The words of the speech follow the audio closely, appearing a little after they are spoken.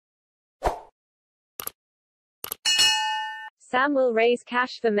Sam will raise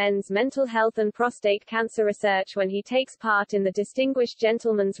cash for men's mental health and prostate cancer research when he takes part in the Distinguished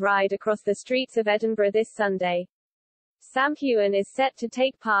Gentleman's Ride across the streets of Edinburgh this Sunday. Sam Heughan is set to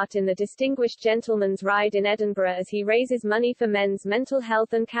take part in the Distinguished Gentleman's Ride in Edinburgh as he raises money for men's mental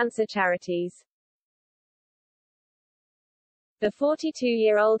health and cancer charities. The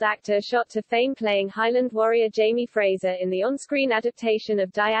 42-year-old actor shot to fame playing Highland warrior Jamie Fraser in the on-screen adaptation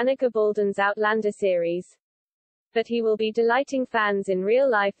of Diana Gabaldon's Outlander series. But he will be delighting fans in real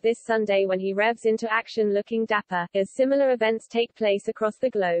life this Sunday when he revs into action looking dapper, as similar events take place across the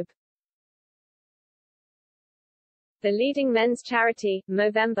globe. The leading men's charity,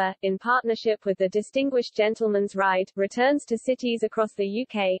 Movember, in partnership with the Distinguished Gentleman's Ride, returns to cities across the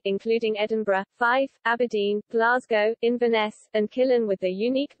UK, including Edinburgh, Fife, Aberdeen, Glasgow, Inverness, and Killin with the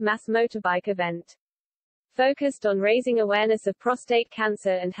unique, mass motorbike event. Focused on raising awareness of prostate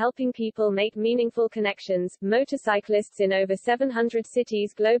cancer and helping people make meaningful connections, motorcyclists in over 700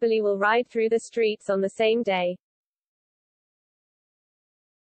 cities globally will ride through the streets on the same day.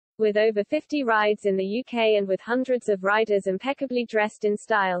 With over 50 rides in the UK and with hundreds of riders impeccably dressed in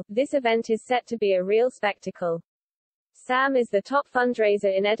style, this event is set to be a real spectacle. Sam is the top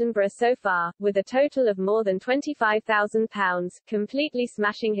fundraiser in Edinburgh so far, with a total of more than £25,000, completely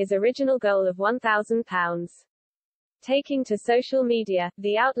smashing his original goal of £1,000. Taking to social media,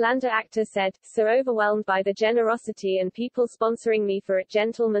 the Outlander actor said, "So overwhelmed by the generosity and people sponsoring me for a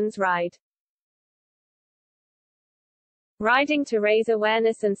gentleman's ride. Riding to raise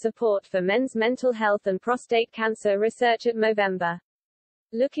awareness and support for men's mental health and prostate cancer research at Movember.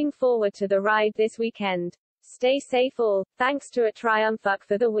 Looking forward to the ride this weekend. Stay safe all, thanks to a Triumph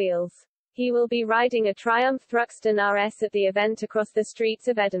for the wheels." He will be riding a Triumph Thruxton RS at the event across the streets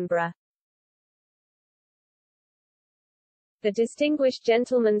of Edinburgh. The Distinguished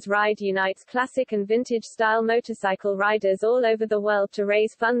Gentleman's Ride unites classic and vintage-style motorcycle riders all over the world to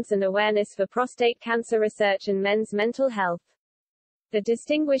raise funds and awareness for prostate cancer research and men's mental health. The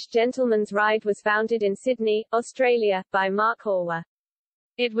Distinguished Gentleman's Ride was founded in Sydney, Australia, by Mark Horwer.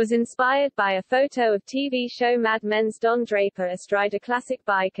 It was inspired by a photo of TV show Mad Men's Don Draper astride a classic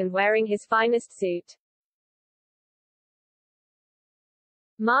bike and wearing his finest suit.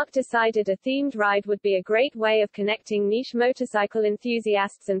 Mark decided a themed ride would be a great way of connecting niche motorcycle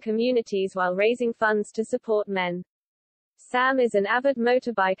enthusiasts and communities while raising funds to support men. Sam is an avid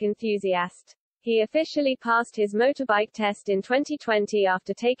motorbike enthusiast. He officially passed his motorbike test in 2020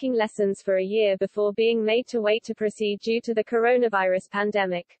 after taking lessons for a year before being made to wait to proceed due to the coronavirus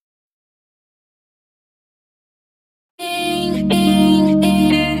pandemic.